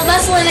put a little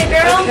muscle in it,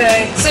 girl.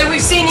 Okay. So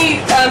we've seen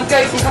you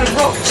go from kind of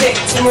rock chick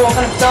to more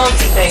kind of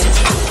dancey things.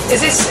 Is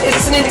this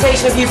an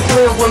indication of you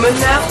becoming a woman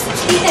now? I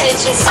think that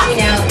it's just,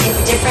 you know,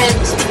 it's different.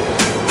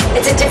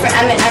 It's a different,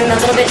 I'm a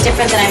little bit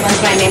different than I was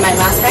when I made my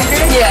last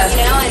record. Yeah.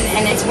 You know,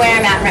 and it's where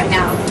I'm at right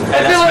now.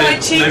 I feel like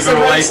my cheeks are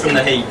away roasting. from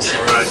the heat.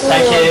 All right.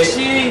 Thank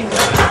you.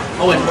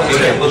 Oh, Look at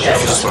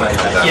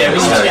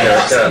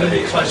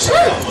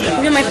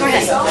my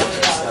forehead.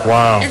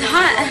 Wow. It's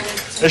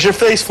hot. Is your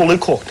face fully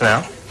cooked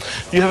now?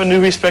 You have a new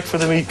respect for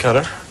the meat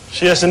cutter.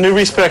 She has a new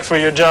respect for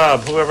your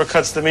job. Whoever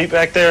cuts the meat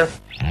back there.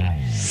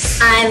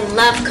 I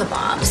love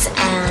kebabs,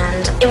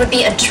 and it would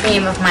be a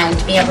dream of mine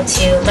to be able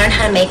to learn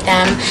how to make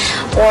them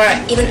or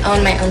even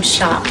own my own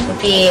shop would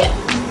be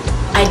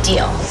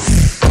ideal.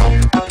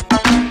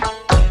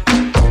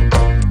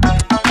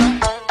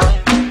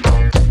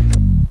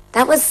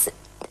 That was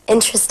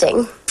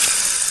interesting.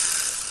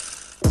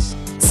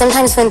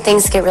 Sometimes when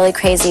things get really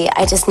crazy,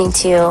 I just need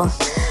to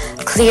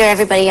clear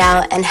everybody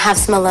out and have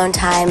some alone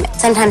time.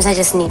 Sometimes I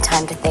just need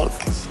time to think.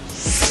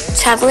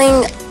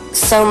 Traveling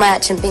so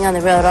much and being on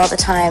the road all the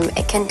time,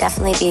 it can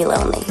definitely be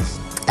lonely.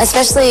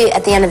 Especially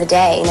at the end of the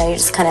day, you know, you're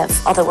just kind of,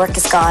 all the work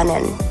is gone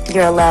and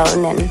you're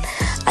alone, and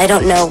I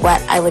don't know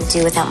what I would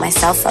do without my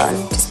cell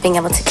phone. Just being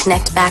able to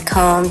connect back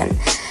home and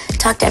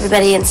talk to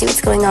everybody and see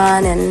what's going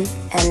on and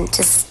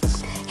just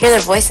hear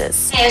their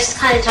voices. Hey, I was just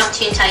calling to talk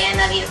to you and tell you I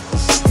love you.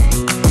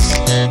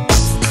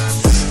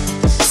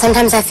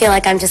 Sometimes I feel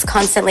like I'm just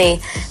constantly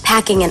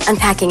packing and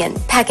unpacking and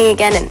packing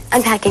again and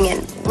unpacking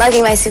and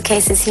lugging my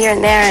suitcases here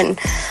and there, and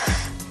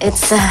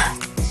it's,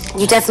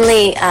 you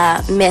definitely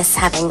miss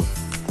having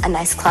a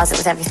nice closet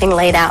with everything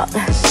laid out.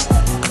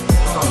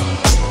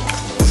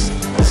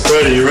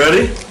 Ready, you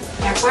ready?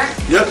 Airport?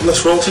 Yep,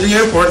 let's roll to the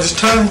airport this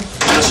time.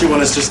 Unless you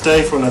want us to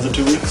stay for another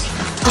 2 weeks.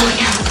 Oh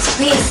yeah,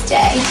 please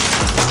stay.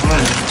 All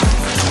right.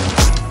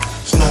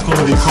 It's not going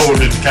to be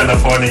cold in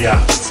California.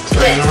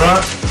 Ready to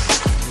rock?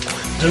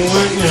 Do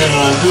it,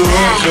 yeah, do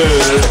it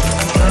good.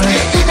 All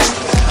right.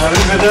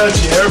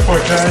 Arrivederci,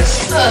 airport,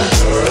 guys. All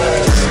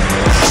right.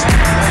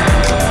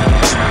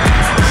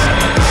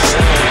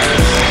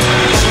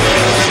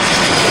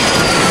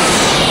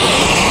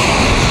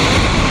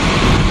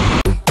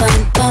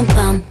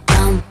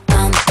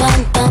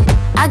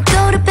 I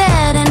go to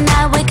bed and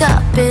I wake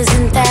up,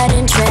 isn't that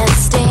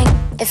interesting?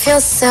 It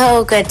feels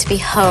so good to be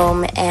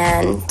home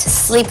and to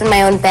sleep in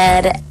my own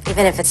bed,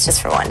 even if it's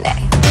just for one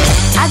day.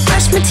 I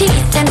brush my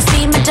teeth and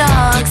feed my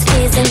dogs,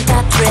 isn't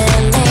that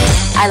thrilling?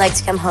 I like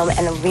to come home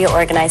and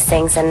reorganize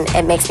things, and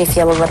it makes me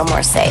feel a little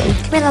more sane.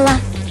 Come here,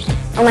 Lola.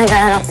 Oh my God,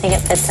 I don't think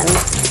it fits in.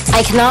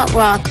 I cannot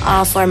walk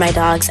all 4 of my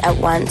dogs at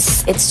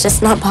once. It's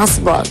just not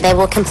possible. They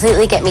will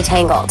completely get me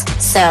tangled.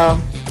 So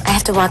I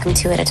have to walk them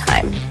 2 at a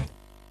time.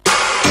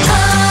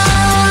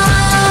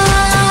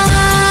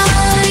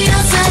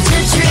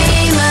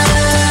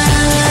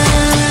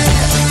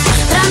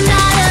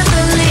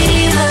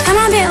 Come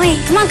on, Bentley.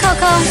 Come on,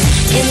 Coco.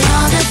 In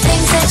all the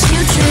things that you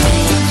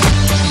dream.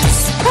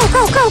 Go,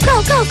 go, go, go,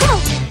 go, go.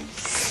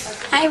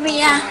 Hi,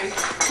 Rhea.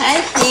 Hi,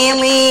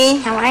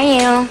 Haley. How are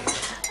you?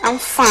 I'm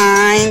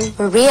fine.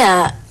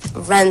 Maria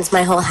runs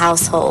my whole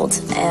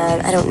household,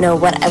 and I don't know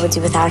what I would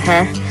do without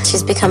her.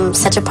 She's become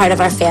such a part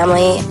of our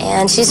family,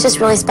 and she's just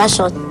really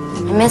special.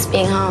 I miss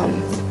being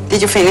home.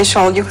 Did you finish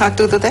all you had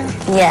to do there?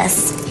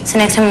 Yes. So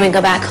next time we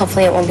go back,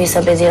 hopefully it won't be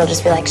so busy. It'll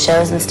just be like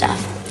shows and stuff.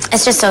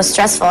 It's just so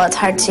stressful. It's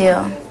hard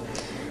to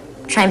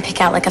try and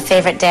pick out like a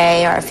favorite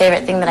day or a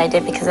favorite thing that I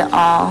did because it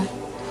all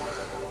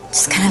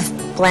just kind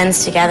of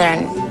blends together.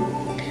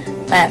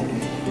 But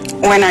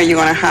when are you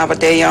going to have a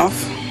day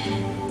off?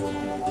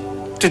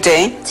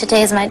 Today?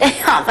 Today is my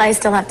day off. I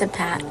still have to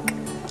pack.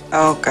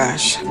 Oh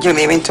gosh, you're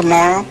leaving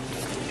tomorrow?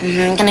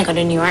 I'm gonna go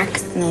to New York,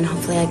 and then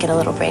hopefully I get a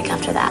little break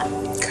after that.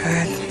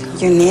 Good,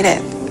 you need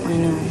it. I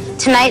know.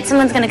 Tonight,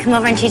 someone's gonna come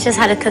over and teach us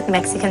how to cook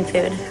Mexican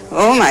food.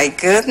 Oh my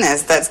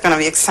goodness, that's gonna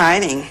be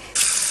exciting.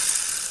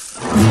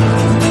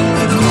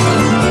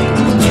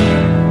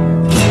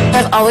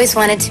 I've always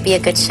wanted to be a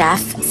good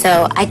chef,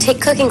 so I take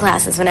cooking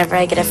classes whenever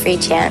I get a free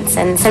chance,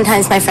 and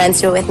sometimes my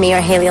friends do it with me or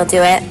Haley will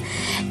do it,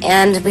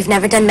 and we've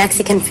never done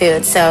Mexican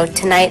food, so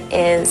tonight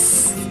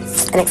is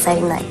an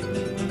exciting night.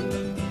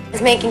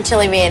 It's making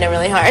chili relleno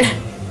really hard.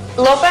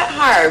 A little bit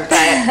hard,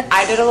 but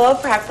I did a little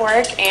prep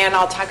work and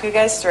I'll talk you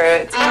guys through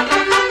it.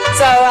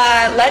 So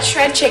let's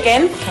shred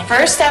chicken.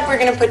 First step, we're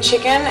gonna put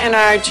chicken in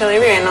our chili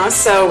relleno.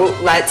 So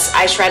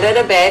I shredded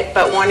a bit,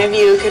 but one of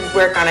you could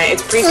work on it.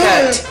 It's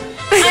pre-cooked.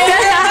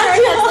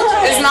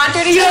 It's not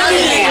dirty on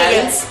your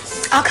hands.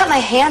 I'll cut my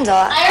hand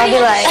off. I'll be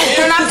like, you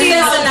don't have to use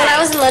the when I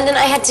was in London,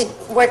 I had to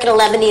work at a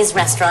Lebanese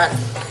restaurant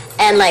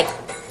and like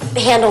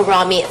handle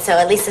raw meat, so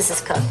at least this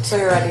is cooked. So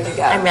you're ready to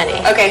go? I'm ready.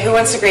 Okay, who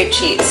wants to grate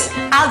cheese?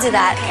 I'll do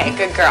that. Okay,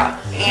 good girl.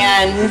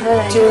 And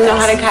do you know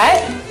how to cut?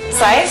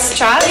 Slice?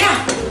 Chop?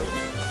 Yeah.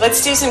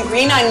 Let's do some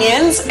green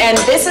onions, and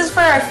this is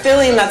for our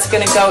filling that's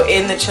gonna go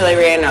in the chili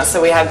relleno.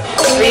 So we have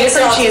 3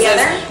 different cheeses.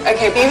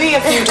 Okay, maybe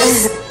if you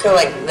just go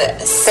like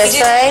this. This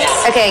way?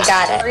 Yes. Okay,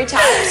 got it. 3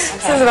 times.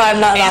 This is why I'm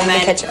not allowed in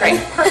the kitchen.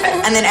 Great, perfect.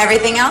 And then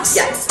everything else?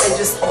 Yes, and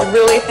just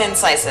really thin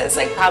slices,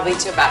 like probably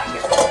to about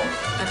here.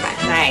 Okay.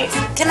 Nice.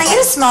 Can I get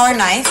a smaller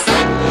knife?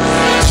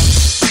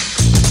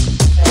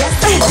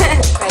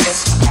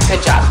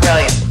 Good job,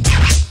 brilliant.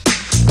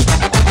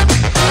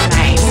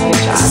 Nice, good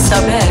job. So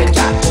big. Good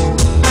job.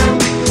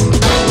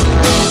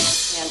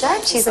 Do I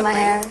have cheese in my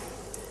hair?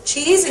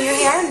 Cheese in your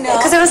hair? No.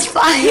 Because it was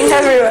flying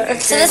everywhere.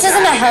 So this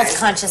isn't a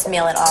health-conscious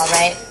meal at all,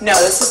 right? No,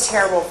 this is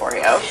terrible for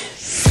you.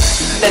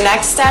 The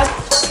next step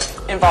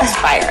involves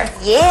fire.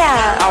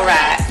 Yeah. All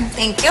right.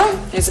 Thank you.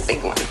 Here's a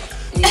big one.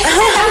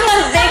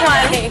 Big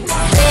one.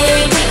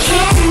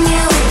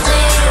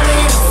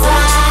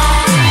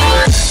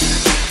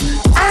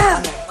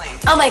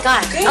 Oh my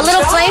god. A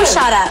little flame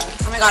shot up.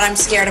 Oh my god, I'm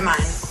scared of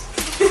mine.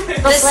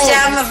 This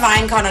stem of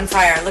mine caught on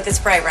fire. Look, it's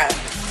bright red.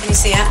 Can you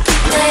see it?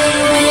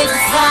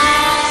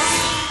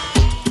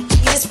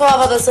 You just pull off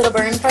all those little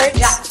burn parts?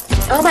 Yeah.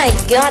 Oh my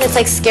god, it's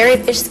like scary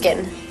fish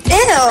skin.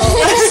 Ew.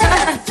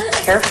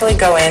 Carefully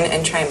go in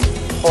and try and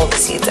pull the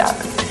seeds out.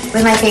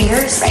 With my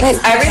fingers? Right.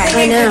 Everything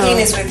I in know. cooking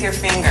is with your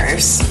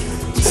fingers.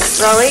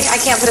 Really? I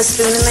can't put a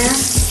spoon in there?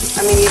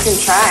 I mean, you can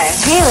try.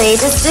 Haley,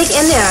 just dig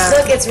in there.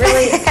 Look, it's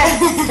really...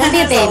 Don't be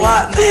a baby.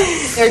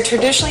 They're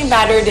traditionally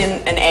battered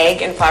in an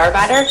egg and flour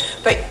batter,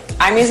 but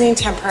I'm using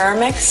tempura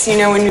mix. You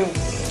know when you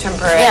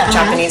tempura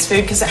Japanese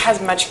food because it has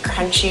much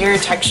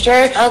crunchier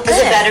texture. Oh, good. Is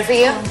it better for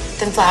you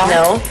than flour?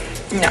 No.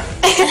 No.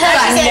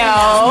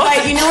 No.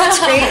 But you know what's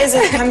great is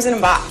it comes in a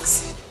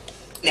box.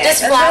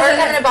 Does flour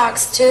come in a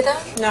box too, though?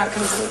 No, it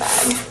comes in a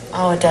bag.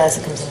 Oh, it does.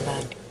 It comes in a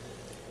bag.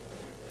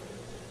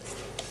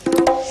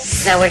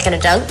 Now we're gonna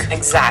dunk?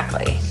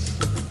 Exactly.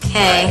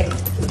 Okay.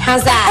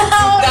 How's that?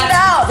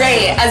 That's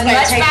great. As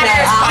much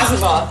batter as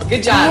possible.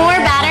 Good job. More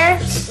batter?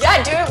 Yeah,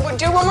 do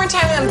it one more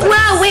time and then put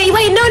Wow, wait,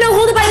 no,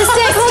 hold it by the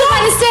stick. Hold it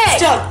by the stick.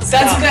 Stop.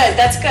 That's good.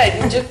 That's good.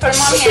 You just put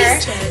them on here.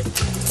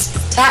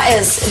 That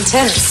is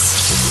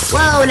intense.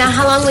 Whoa, now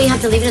how long will you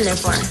have to leave it in there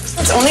for?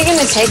 It's only going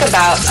to take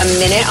about a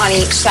minute on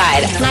each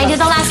side. Can I do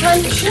the last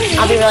one?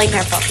 I'll be really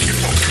careful.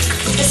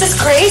 This is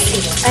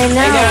crazy. I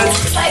know.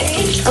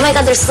 Oh my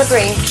god, they're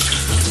slippery.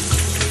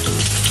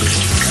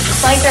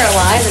 It's like they're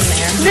alive in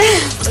there.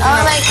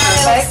 Oh my god,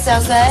 it looks so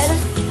good.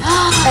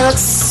 It looks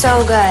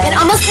so good. It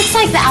almost looks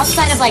like the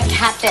outside of like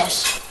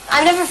catfish.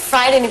 I've never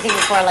fried anything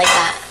before like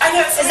that. I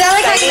know. Is that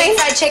like how you make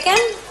fried chicken?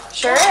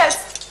 Sure is.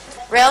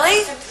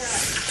 Really?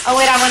 Oh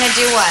wait, I want to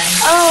do one.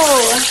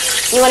 Oh,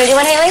 you want to do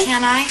one, Haley?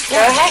 Can I? Go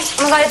ahead.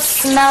 Oh my god, it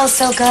smells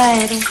so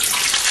good.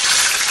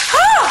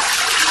 Oh!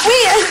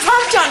 Wait, it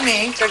pumped on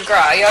me. Good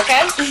girl. You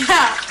okay?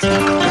 Yeah.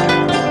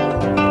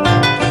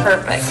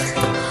 Perfect.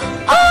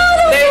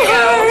 Oh, there you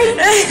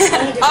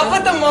go. I'll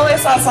put the mole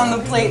sauce on the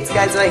plates,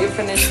 guys, while you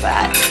finish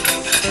that.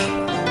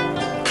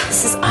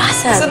 This is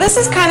awesome. So this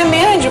is kind of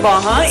manageable,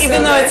 huh?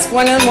 Even though it's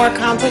one of the more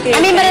complicated.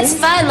 I mean, but it's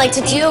things. fun, like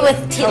to do with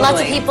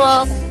lots of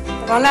people.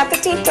 Bon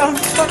appetito.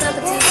 Bon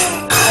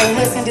appetito. Wait,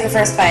 who's gonna do the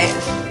first bite?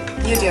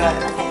 You do it.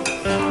 Okay.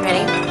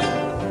 Ready?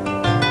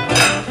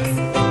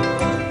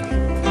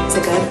 Is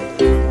it good?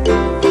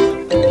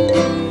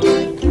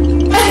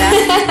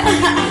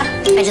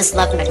 I just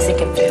love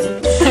Mexican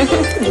food.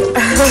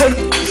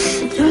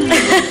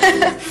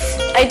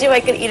 I do. I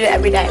could eat it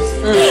every day.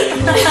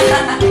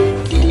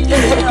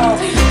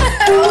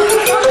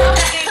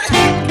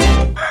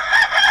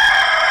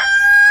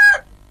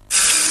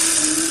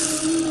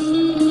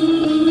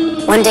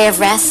 one day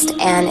of rest,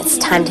 and it's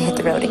time to hit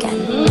the road again.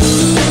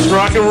 Let's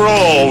rock and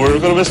roll.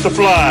 We're gonna miss the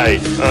flight.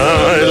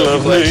 I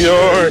love New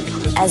York.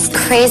 As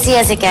crazy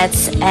as it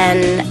gets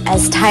and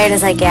as tired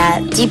as I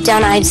get, deep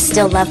down I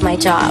still love my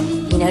job.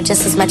 You know,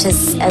 just as much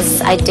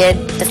as I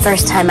did the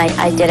first time I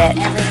did it.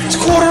 It's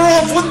quarter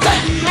off. What the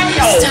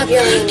hell? Stop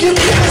yelling. Get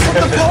me off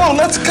the phone.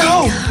 Let's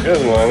go.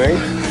 Good morning.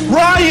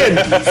 Ryan!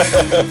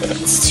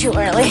 It's too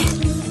early.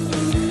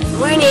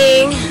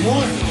 Morning.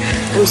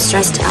 I'm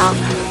stressed out.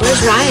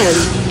 Where's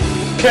Ryan?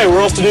 Okay,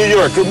 we're off to New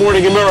York. Good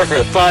morning,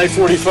 America.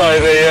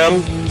 5:45 a.m.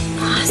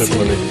 Awesome. Good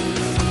morning.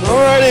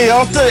 Alrighty,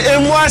 off to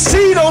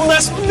NYC. Don't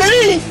mess with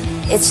me.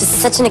 It's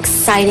just such an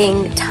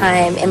exciting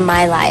time in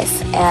my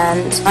life,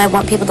 and I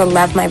want people to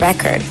love my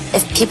record.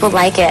 If people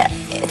like it,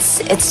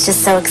 it's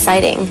just so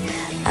exciting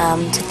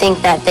to think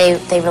that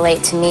they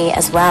relate to me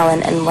as well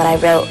and what I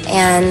wrote,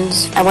 and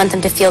I want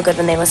them to feel good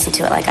when they listen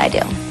to it like I do.